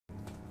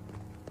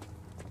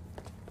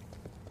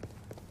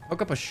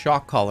Hook up a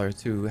shock collar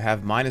to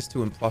have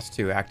 -2 and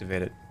 +2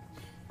 activated.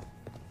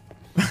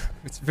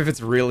 If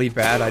it's really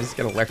bad, I just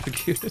get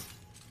electrocuted.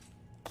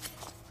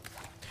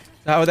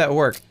 How would that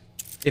work?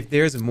 If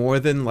there's more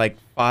than like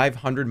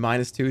 500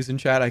 -2s in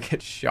chat, I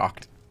get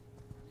shocked.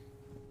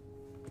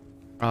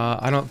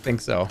 I don't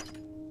think so.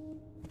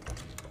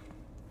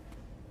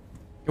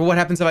 What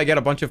happens if I get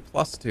a bunch of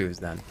 +2s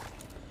then?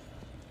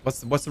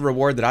 What's the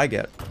reward that I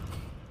get?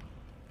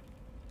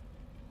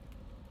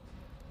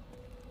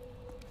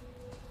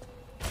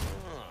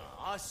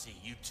 I see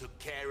you took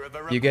care of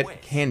a You get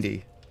request.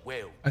 candy.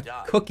 Well A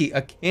done. cookie,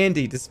 a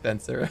candy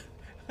dispenser.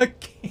 A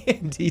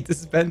candy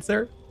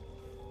dispenser?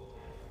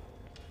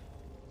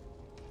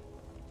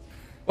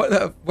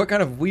 What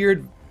kind of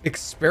weird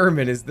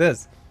experiment is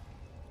this?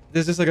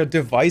 There's just like a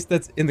device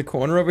that's in the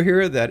corner over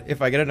here that if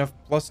I get enough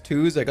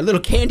 +2s, like a little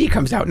candy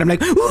comes out and I'm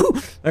like,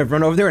 ooh! I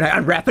run over there and I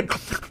unwrap it.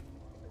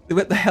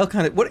 What the hell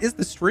what is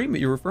the stream that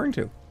you're referring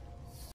to?